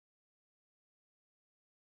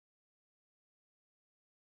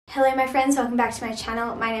Hello my friends, welcome back to my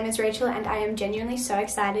channel. My name is Rachel and I am genuinely so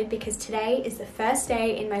excited because today is the first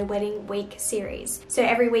day in my wedding week series. So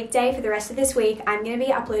every weekday for the rest of this week, I'm going to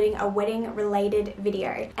be uploading a wedding related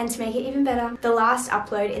video. And to make it even better, the last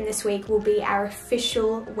upload in this week will be our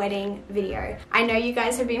official wedding video. I know you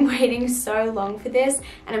guys have been waiting so long for this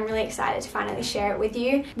and I'm really excited to finally share it with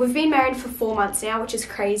you. We've been married for 4 months now, which is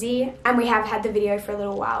crazy, and we have had the video for a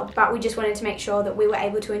little while, but we just wanted to make sure that we were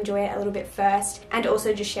able to enjoy it a little bit first and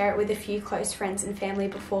also just share it with a few close friends and family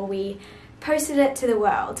before we posted it to the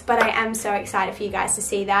world. But I am so excited for you guys to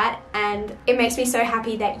see that, and it makes me so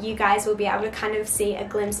happy that you guys will be able to kind of see a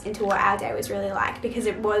glimpse into what our day was really like, because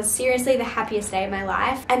it was seriously the happiest day of my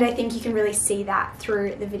life, and I think you can really see that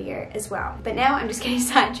through the video as well. But now I'm just getting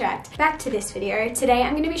sidetracked. Back to this video. Today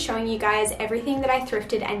I'm going to be showing you guys everything that I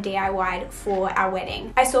thrifted and DIY'd for our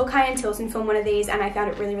wedding. I saw Kai and Tilton film one of these and I found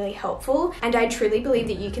it really helpful, and I truly believe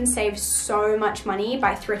that you can save so much money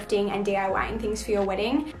by thrifting and DIYing things for your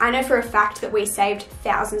wedding. I know for a fact that we saved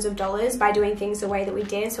thousands of dollars by doing things the way that we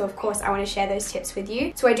did, so of course I want to share those tips with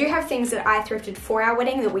you. So I do have things that I thrifted for our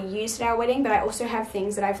wedding that we used at our wedding, but I also have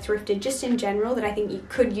things that I've thrifted just in general that I think you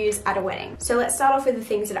could use at a wedding. So let's start off with the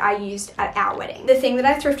things that I used at our wedding. The thing that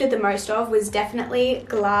I thrifted the most of was definitely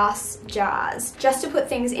glass jars. Just to put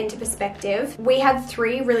things into perspective, we had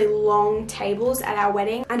 3 really long tables at our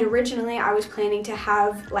wedding, and originally I was planning to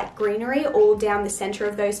have like greenery all down the center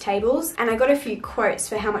of those tables, and I got a few quotes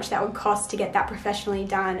for how much that would cost to get that professionally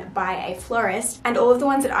done by a florist, and all of the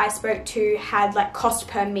ones that I spoke to had like cost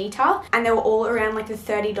per meter, and they were all around like the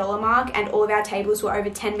 $30 mark, and all of our tables were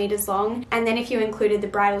over 10 meters long. And then if you included the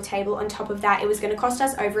bridal table on top of that, it was going to cost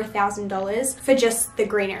us over $1,000 for just the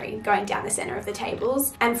greenery going down the center of the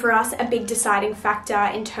tables. And for us, a big deciding factor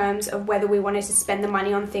in terms of whether we wanted to spend the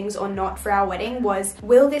money on things or not for our wedding was,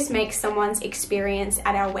 will this make someone's experience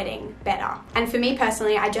at our wedding better? And for me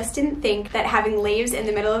personally, I just didn't think that having leaves in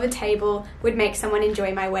the middle of a table would make someone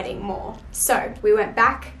enjoy my wedding more. So we went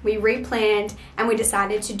back, we replanned, and we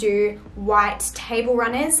decided to do white table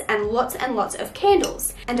runners and lots of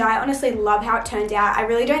candles. And I honestly love how it turned out. I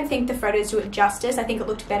really don't think the photos do it justice. I think it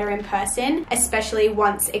looked better in person, especially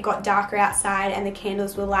once it got darker outside and the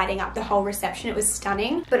candles were lighting up the whole reception. It was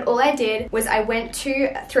stunning. But all I did was I went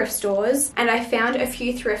to thrift stores and I found a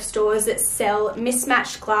few thrift stores that sell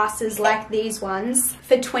mismatched glasses like these ones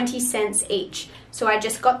for 20 cents each. So I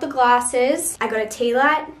just got the glasses, I got a tea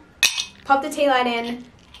light, popped the tea light in,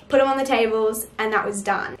 put them on the tables, and that was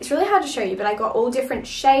done. It's really hard to show you, but I got all different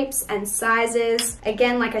shapes and sizes.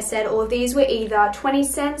 Again, like I said, all of these were either 20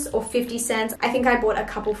 cents or 50 cents. I think I bought a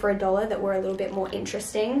couple for $1 that were a little bit more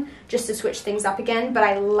interesting, just to switch things up again, but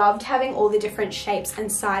I loved having all the different shapes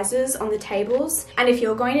and sizes on the tables. And if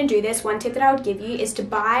you're going to do this, one tip that I would give you is to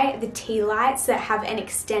buy the tea lights that have an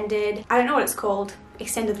extended, I don't know what it's called,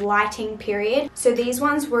 extended lighting period. So these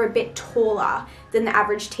ones were a bit taller than the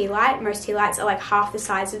average tea light. Most tea lights are like half the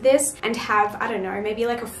size of this and have, I don't know, maybe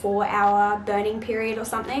like a 4-hour burning period or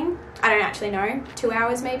something. I don't actually know, 2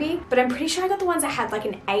 hours maybe, but I'm pretty sure I got the ones that had like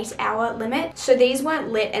an 8-hour limit. So these weren't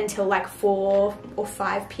lit until like 4 or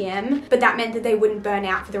 5 p.m, but that meant that they wouldn't burn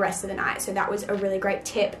out for the rest of the night. So that was a really great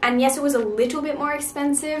tip. And yes, it was a little bit more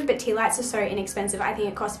expensive, but tea lights are so inexpensive. I think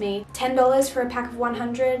it cost me $10 for a pack of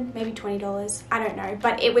 100, maybe $20. I don't know,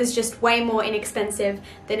 but it was just way more inexpensive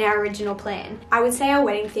than our original plan. I would say our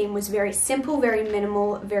wedding theme was very simple, very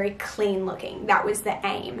minimal, very clean looking. That was the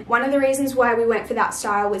aim. One of the reasons why we went for that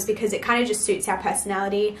style was because it kind of just suits our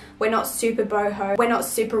personality. We're not super boho, we're not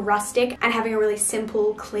super rustic, and having a really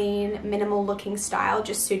simple, clean, minimal looking style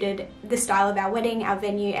just suited the style of our wedding, our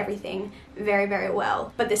venue, everything very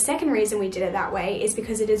well. But the second reason we did it that way is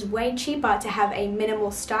because it is way cheaper to have a minimal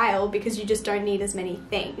style, because you just don't need as many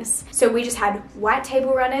things. So we just had white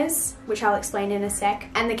table runners, which I'll explain in a sec,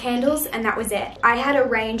 and the candles, and that was it. I had a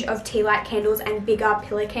range of tea light candles and bigger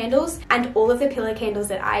pillar candles, and all of the pillar candles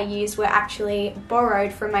that I used were actually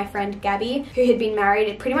borrowed from my friend Gabby, who had been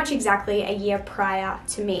married pretty much exactly a year prior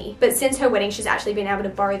to me. But since her wedding, she's actually been able to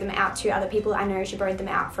borrow them out to other people. I know she borrowed them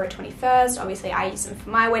out for a 21st. Obviously I used them for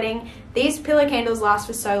my wedding. These pillar candles last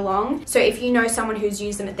for so long, so if you know someone who's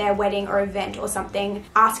used them at their wedding or event or something,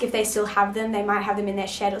 ask if they still have them. They might have them in their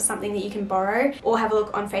shed or something that you can borrow, or have a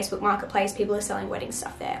look on Facebook Marketplace. People are selling wedding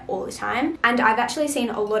stuff there all the time. And I've actually seen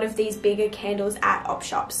a lot of these bigger candles at op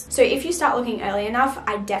shops. So if you start looking early enough,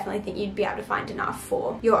 I definitely think you'd be able to find enough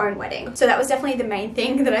for your own wedding. So that was definitely the main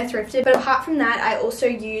thing that I thrifted. But apart from that, I also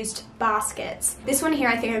used baskets. This one here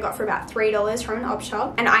I think I got for about $3 from an op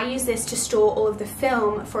shop, and I use this to store all of the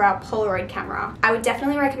film for our Polaroid Polaroid camera. I would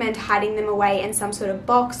definitely recommend hiding them away in some sort of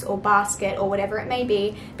box or basket or whatever it may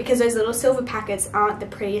be, because those little silver packets aren't the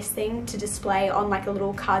prettiest thing to display on like a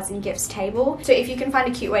little cards and gifts table. So if you can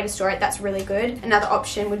find a cute way to store it, that's really good. Another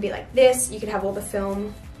option would be like this. You could have all the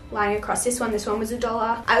film lying across. This one was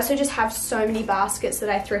 $1. I also just have so many baskets that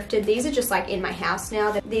I thrifted. These are just like in my house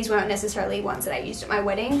now. These weren't necessarily ones that I used at my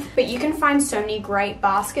wedding, but you can find so many great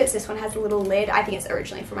baskets. This one has a little lid. I think it's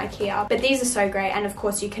originally from IKEA, but these are so great. And of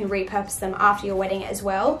course you can repurpose them after your wedding as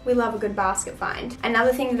well. We love a good basket find.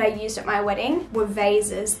 Another thing that I used at my wedding were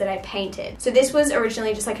vases that I painted. So this was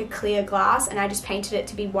originally just like a clear glass and I just painted it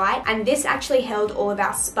to be white. And this actually held all of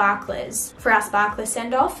our sparklers for our sparkler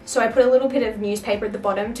send off. So I put a little bit of newspaper at the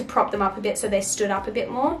bottom to prop them up a bit so they stood up a bit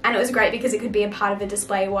more, and it was great because it could be a part of a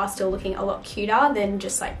display while still looking a lot cuter than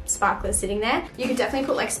just like sparklers sitting there. You could definitely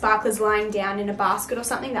put like sparklers lying down in a basket or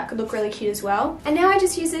something. That could look really cute as well. And now I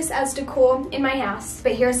just use this as decor in my house.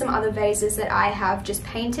 But here are some other vases that I have just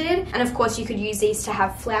painted, and of course you could use these to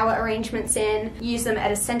have flower arrangements in, use them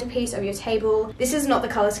at a centerpiece of your table. This is not the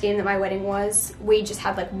color scheme that my wedding was. We just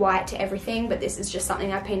had like white to everything, but this is just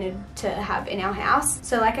something I painted to have in our house.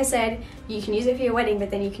 So like I said, you can use it for your wedding, but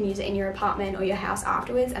then you can use it in your apartment or your house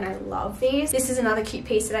afterwards, and I love these. This is another cute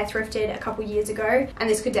piece that I thrifted a couple years ago, and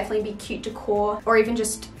this could definitely be cute decor or even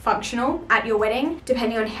just functional at your wedding,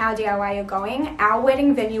 depending on how DIY you're going. Our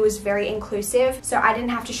wedding venue was very inclusive, so I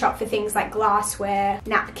didn't have to shop for things like glassware,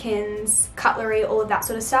 napkins, cutlery, all of that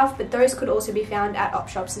sort of stuff, but those could also be found at op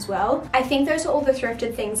shops as well. I think those are all the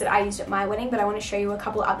thrifted things that I used at my wedding, but I want to show you a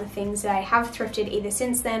couple other things that I have thrifted either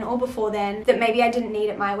since then or before then that maybe I didn't need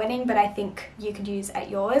at my wedding, but I think you could use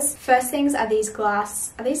at yours. First things are these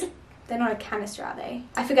glass, they're not a canister, are they?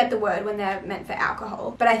 I forget the word when they're meant for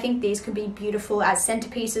alcohol, but I think these could be beautiful as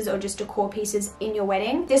centerpieces or just decor pieces in your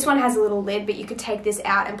wedding. This one has a little lid, but you could take this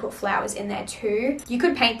out and put flowers in there too. You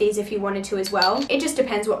could paint these if you wanted to as well. It just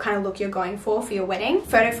depends what kind of look you're going for your wedding.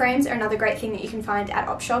 Photo frames are another great thing that you can find at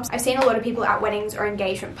op shops. I've seen a lot of people at weddings or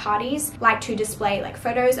engagement parties like to display like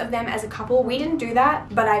photos of them as a couple. We didn't do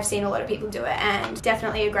that, but I've seen a lot of people do it, and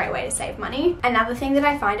definitely a great way to save money. Another thing that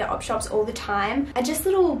I find at op shops all the time are just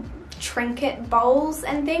little trinket bowls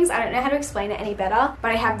and things. I don't know how to explain it any better, but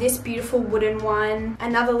I have this beautiful wooden one,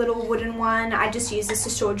 another little wooden one. I just use this to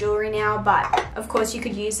store jewelry now, but of course you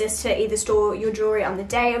could use this to either store your jewelry on the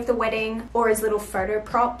day of the wedding or as little photo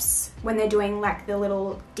props when they're doing like the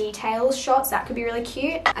little details shots. That could be really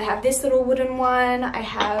cute. I have this little wooden one. I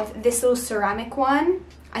have this little ceramic one.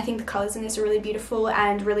 I think the colors in this are really beautiful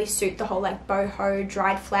and really suit the whole like boho,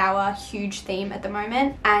 dried flower, huge theme at the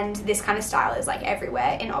moment. And this kind of style is like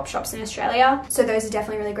everywhere in op shops in Australia. So those are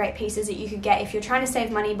definitely really great pieces that you could get if you're trying to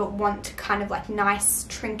save money but want kind of like nice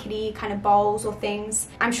trinkety kind of bowls or things.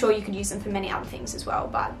 I'm sure you could use them for many other things as well,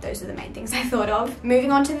 but those are the main things I thought of.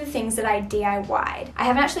 Moving on to the things that I DIY'd. I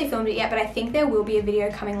haven't actually filmed it yet, but I think there will be a video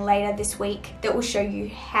coming later this week that will show you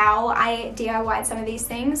how I DIY'd some of these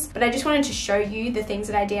things. But I just wanted to show you the things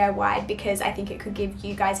that I DIY'd because I think it could give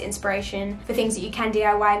you guys inspiration for things that you can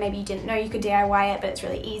DIY. Maybe you didn't know you could DIY it, but it's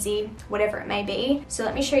really easy, whatever it may be. So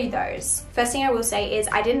let me show you those. First thing I will say is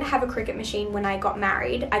I didn't have a Cricut machine when I got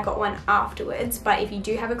married. I got one afterwards, but if you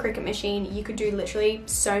do have a Cricut machine, you could do literally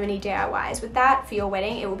so many DIYs with that for your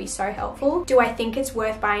wedding. It will be so helpful. Do I think it's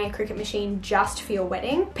worth buying a Cricut machine just for your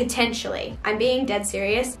wedding? Potentially. I'm being dead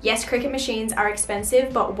serious. Yes, Cricut machines are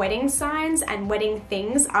expensive, but wedding signs and wedding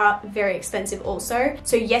things are very expensive also.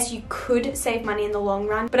 So yes, you could save money in the long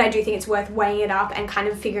run, but I do think it's worth weighing it up and kind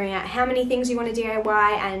of figuring out how many things you want to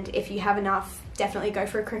DIY, and if you have enough, definitely go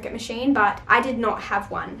for a Cricut machine. But I did not have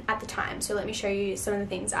one at the time, so let me show you some of the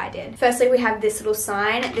things I did. Firstly, we have this little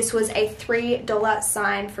sign. This was a $3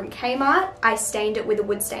 sign from Kmart. I stained it with a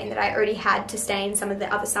wood stain that I already had to stain some of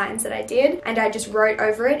the other signs that I did, and I just wrote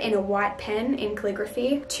over it in a white pen in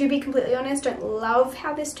calligraphy. To be completely honest, don't love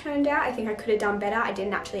how this turned out. I think I could have done better. I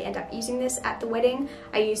didn't actually end up using this at the wedding.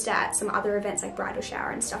 I used it at some other events like bridal shower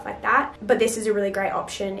and stuff like that, but this is a really great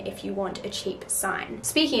option if you want a cheap sign.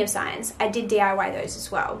 Speaking of signs, I did DIY those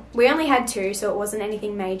as well. We only had two, so it wasn't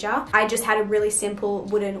anything major. I just had a really simple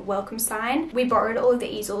wooden welcome sign. We borrowed all of the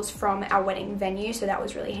easels from our wedding venue, so that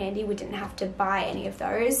was really handy. We didn't have to buy any of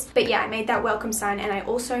those. But yeah, I made that welcome sign, and I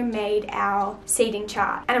also made our seating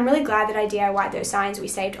chart. And I'm really glad that I DIY'd those signs. We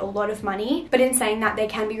saved a lot of money, but in saying that, they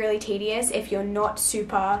can be really tedious if you're not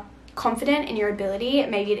super confident in your ability,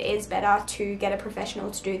 maybe it is better to get a professional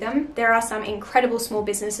to do them. There are some incredible small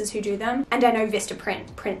businesses who do them, and I know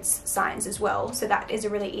Vistaprint prints signs as well, so that is a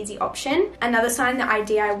really easy option. Another sign that I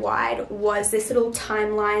DIY'd was this little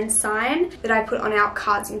timeline sign that I put on our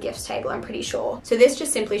cards and gifts table, I'm pretty sure. So this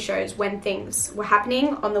just simply shows when things were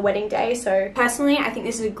happening on the wedding day. So personally, I think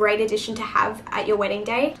this is a great addition to have at your wedding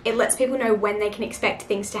day. It lets people know when they can expect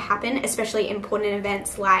things to happen, especially important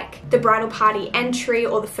events like the bridal party entry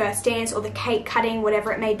or the first dance or the cake cutting,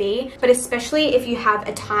 whatever it may be, but especially if you have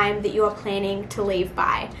a time that you are planning to leave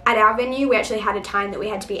by. At our venue, we actually had a time that we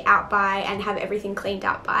had to be out by and have everything cleaned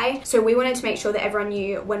up by. So we wanted to make sure that everyone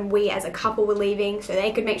knew when we as a couple were leaving, so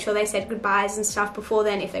they could make sure they said goodbyes and stuff before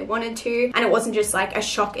then if they wanted to, and it wasn't just like a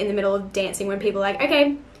shock in the middle of dancing when people are like,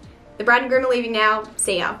 okay, the bride and groom are leaving now,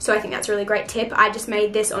 see ya. So I think that's a really great tip. I just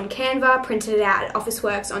made this on Canva, printed it out at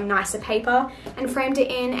Officeworks on nicer paper, and framed it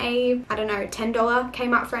in a, I don't know, $10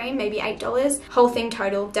 Kmart frame, maybe $8. Whole thing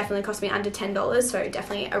total definitely cost me under $10, so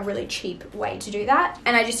definitely a really cheap way to do that.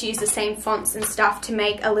 And I just used the same fonts and stuff to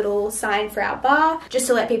make a little sign for our bar, just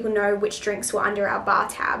to let people know which drinks were under our bar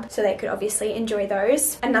tab, so they could obviously enjoy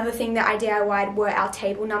those. Another thing that I DIY'd were our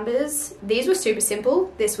table numbers. These were super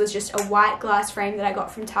simple. This was just a white glass frame that I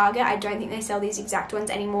got from Target. I don't think they sell these exact ones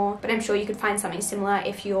anymore, but I'm sure you could find something similar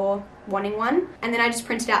if you're wanting one. And then I just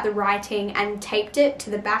printed out the writing and taped it to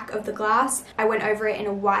the back of the glass. I went over it in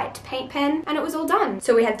a white paint pen and it was all done.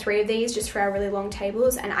 So we had 3 of these just for our really long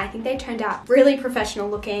tables, and I think they turned out really professional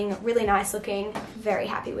looking, really nice looking. Very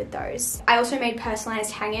happy with those. I also made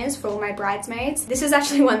personalized hangers for all my bridesmaids. This is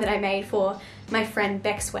actually one that I made for my friend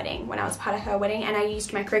Beck's wedding when I was part of her wedding, and I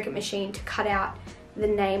used my Cricut machine to cut out the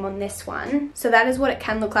name on this one. So that is what it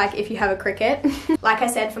can look like if you have a Cricut. Like I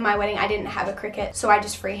said, for my wedding I didn't have a Cricut, so I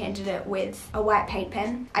just freehanded it with a white paint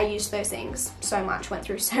pen. I used those things so much, went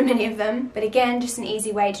through so many of them, but again, just an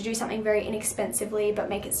easy way to do something very inexpensively but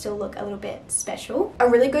make it still look a little bit special. A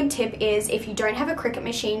really good tip is if you don't have a Cricut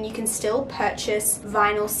machine, you can still purchase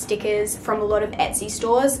vinyl stickers from a lot of Etsy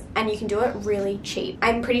stores, and you can do it really cheap.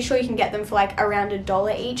 I'm pretty sure you can get them for like around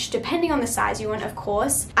 $1 each, depending on the size you want, of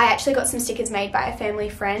course. I actually got some stickers made by a family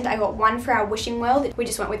friend. I got one for our wishing well. We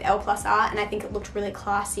just went with L+R, and I think it looked really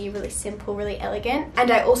classy, really simple, really elegant.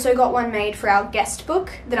 And I also got one made for our guest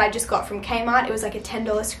book that I just got from Kmart. It was like a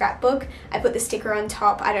 $10 scrapbook. I put the sticker on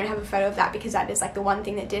top. I don't have a photo of that because that is like the one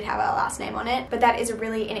thing that did have our last name on it, but that is a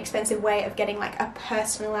really inexpensive way of getting like a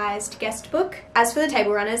personalized guest book. As for the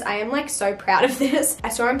table runners, I am like so proud of this. I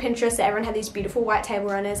saw on Pinterest that everyone had these beautiful white table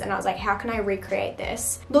runners, and I was like, how can I recreate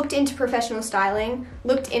this? Looked into professional styling,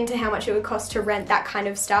 looked into how much it would cost to rent that kind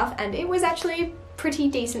of stuff, and it was actually pretty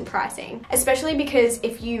decent pricing, especially because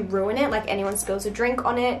if you ruin it, like anyone spills a drink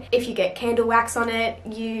on it, if you get candle wax on it,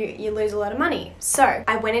 you lose a lot of money. So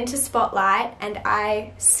I went into Spotlight and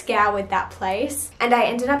I scoured that place, and I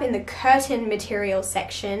ended up in the curtain material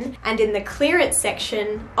section and in the clearance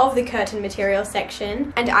section of the curtain material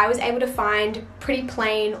section, and I was able to find pretty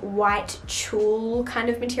plain white tulle kind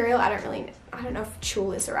of material. I don't know if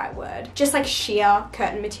tulle is the right word, just like sheer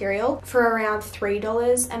curtain material for around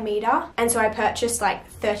 $3 a meter. And so I purchased like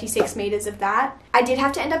 36 meters of that. I did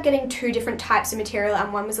have to end up getting 2 different types of material,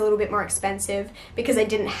 and one was a little bit more expensive because I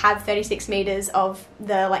didn't have 36 meters of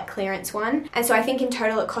the like clearance one. And so I think in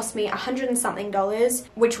total it cost me $100 and something,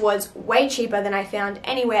 which was way cheaper than I found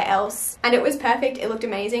anywhere else. And it was perfect. It looked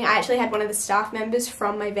amazing. I actually had one of the staff members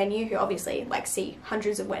from my venue who obviously like see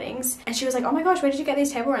hundreds of weddings, and she was like, oh my gosh, where did you get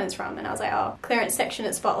these table runners from? And I was like, oh, clearance section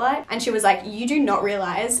at Spotlight. And she was like, you do not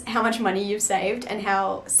realize how much money you've saved and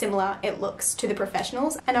how similar it looks to the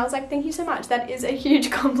professionals. And I was like, thank you so much. That is a huge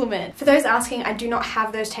compliment. For those asking, I do not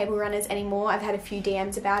have those table runners anymore. I've had a few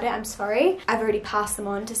DMs about it. I'm sorry. I've already passed them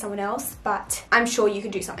on to someone else, but I'm sure you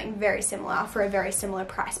could do something very similar for a very similar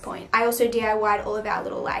price point. I also DIY'd all of our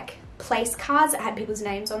little like place cards that had people's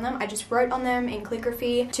names on them. I just wrote on them in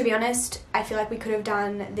calligraphy. To be honest, I feel like we could have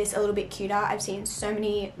done this a little bit cuter. I've seen so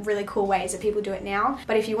many really cool ways that people do it now,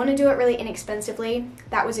 but if you want to do it really inexpensively,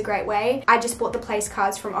 that was a great way. I just bought the place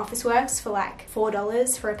cards from Officeworks for like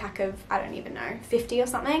 $4 for a pack of, I don't even know, 50 or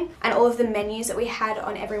something. And all of the menus that we had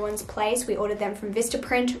on everyone's place, we ordered them from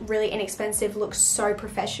Vistaprint, really inexpensive, looks so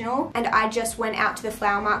professional. And I just went out to the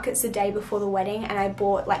flower markets the day before the wedding and I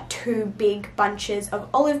bought like 2 big bunches of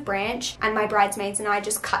olive branch, and my bridesmaids and I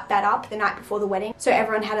just cut that up the night before the wedding. So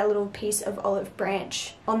everyone had a little piece of olive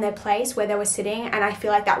branch on their place where they were sitting, and I feel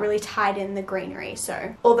like that really tied in the greenery.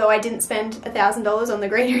 So although I didn't spend $1,000 on the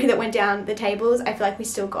greenery that went down the tables, I feel like we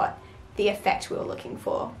still got the effect we were looking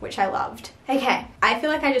for, which I loved. Okay, I feel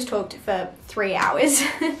like I just talked for 3 hours,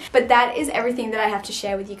 but that is everything that I have to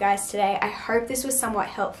share with you guys today. I hope this was somewhat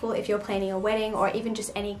helpful if you're planning a wedding or even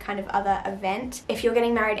just any kind of other event. If you're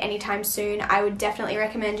getting married anytime soon, I would definitely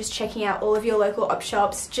recommend just checking out all of your local op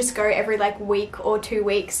shops. Just go every like week or 2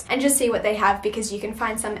 weeks and just see what they have, because you can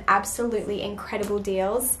find some absolutely incredible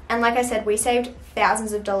deals. And like I said, we saved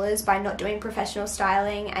thousands of dollars by not doing professional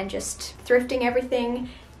styling and just thrifting everything,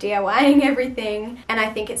 DIYing everything, and I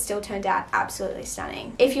think it still turned out absolutely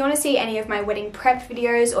stunning. If you want to see any of my wedding prep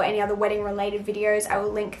videos or any other wedding related videos, I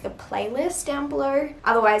will link the playlist down below.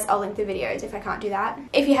 Otherwise, I'll link the videos if I can't do that.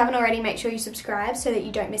 If you haven't already, make sure you subscribe so that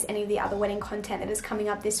you don't miss any of the other wedding content that is coming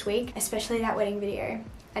up this week, especially that wedding video.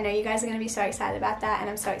 I know you guys are going to be so excited about that, and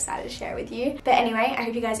I'm so excited to share it with you. But anyway, I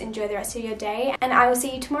hope you guys enjoy the rest of your day, and I will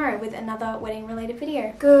see you tomorrow with another wedding related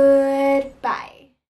video. Goodbye.